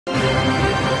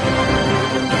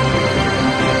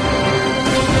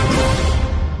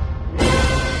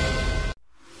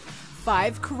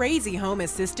5 crazy home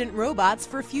assistant robots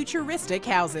for futuristic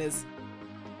houses.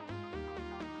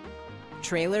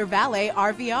 Trailer Valet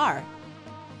RVR.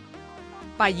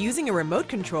 By using a remote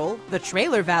control, the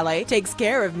Trailer Valet takes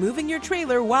care of moving your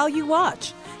trailer while you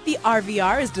watch. The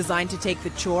RVR is designed to take the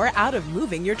chore out of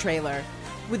moving your trailer.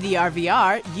 With the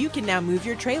RVR, you can now move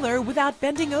your trailer without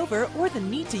bending over or the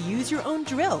need to use your own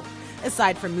drill.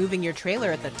 Aside from moving your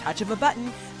trailer at the touch of a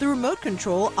button, the remote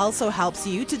control also helps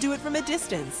you to do it from a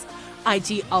distance.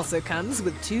 IT also comes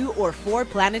with 2 or 4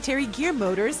 planetary gear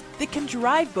motors that can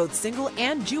drive both single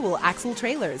and dual axle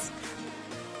trailers.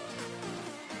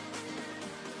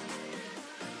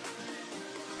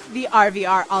 The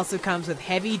RVR also comes with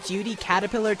heavy-duty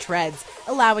Caterpillar treads,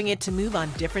 allowing it to move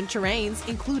on different terrains,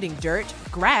 including dirt,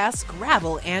 grass,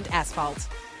 gravel, and asphalt.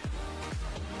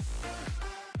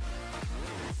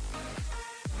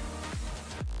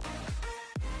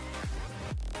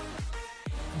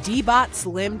 DEEBOT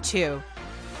Slim 2.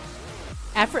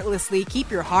 Effortlessly keep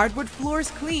your hardwood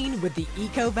floors clean with the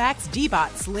EcoVax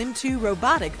DEEBOT Slim 2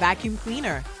 robotic vacuum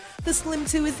cleaner. The Slim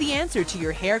 2 is the answer to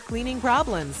your hair cleaning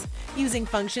problems. Using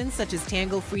functions such as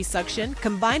tangle-free suction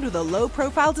combined with a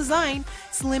low-profile design,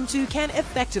 Slim 2 can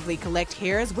effectively collect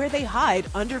hairs where they hide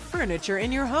under furniture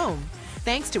in your home.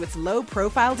 Thanks to its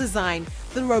low-profile design,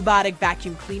 the robotic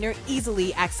vacuum cleaner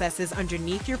easily accesses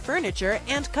underneath your furniture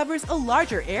and covers a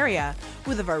larger area.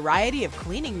 With a variety of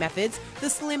cleaning methods, the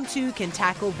Slim 2 can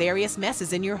tackle various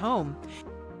messes in your home.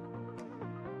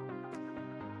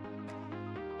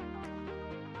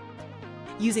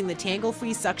 Using the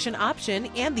tangle-free suction option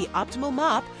and the optimal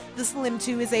mop, the Slim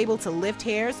 2 is able to lift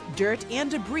hairs, dirt, and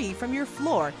debris from your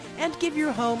floor and give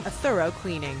your home a thorough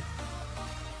cleaning.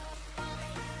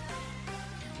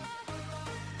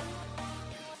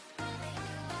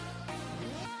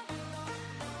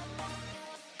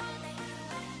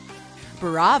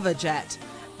 Braava Jet.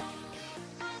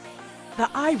 The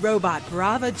iRobot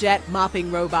Braava Jet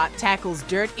mopping robot tackles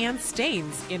dirt and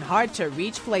stains in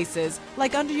hard-to-reach places,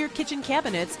 like under your kitchen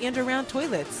cabinets and around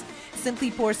toilets. Simply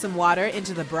pour some water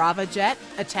into the Braava Jet,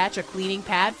 attach a cleaning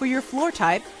pad for your floor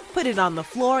type, put it on the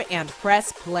floor, and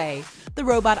press play. The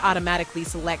robot automatically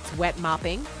selects wet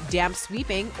mopping, damp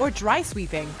sweeping, or dry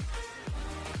sweeping.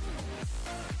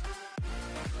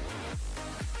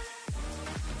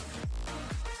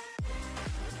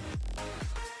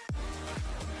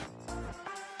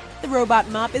 The robot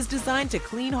mop is designed to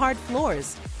clean hard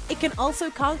floors. It can also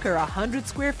conquer 100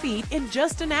 square feet in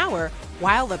just an hour,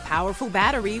 while the powerful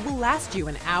battery will last you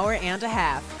an hour and a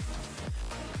half.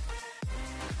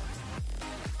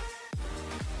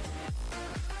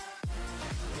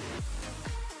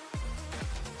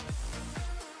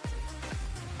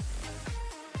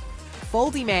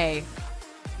 FoldiMae.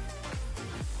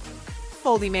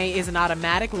 FoldiMae is an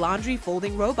automatic laundry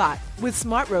folding robot. With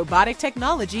smart robotic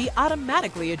technology,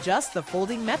 automatically adjusts the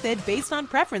folding method based on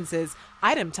preferences,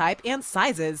 item type, and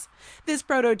sizes. This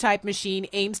prototype machine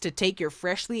aims to take your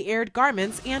freshly aired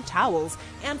garments and towels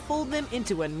and fold them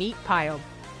into a neat pile.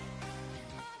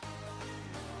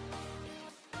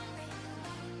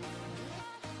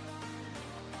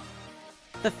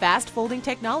 The fast folding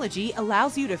technology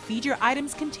allows you to feed your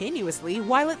items continuously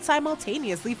while it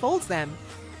simultaneously folds them.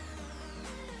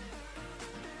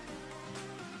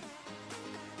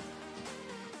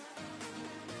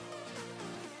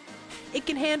 It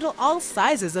can handle all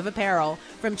sizes of apparel,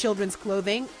 from children's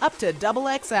clothing up to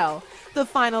XXL. The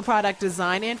final product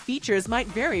design and features might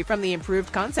vary from the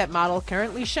improved concept model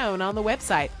currently shown on the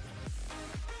website.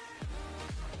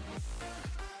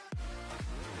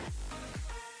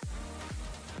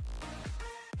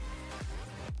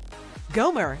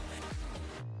 Gomer.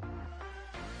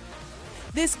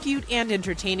 This cute and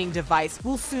entertaining device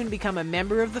will soon become a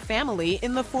member of the family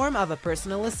in the form of a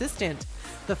personal assistant.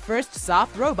 The first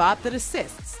soft robot that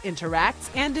assists, interacts,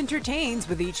 and entertains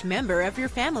with each member of your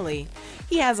family.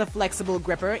 He has a flexible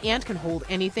gripper and can hold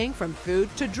anything from food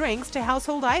to drinks to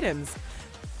household items.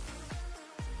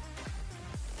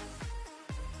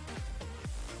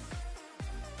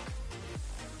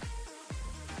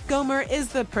 Gomer is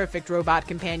the perfect robot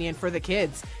companion for the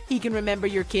kids. He can remember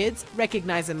your kids,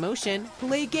 recognize emotion,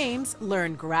 play games,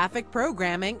 learn graphic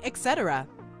programming, etc.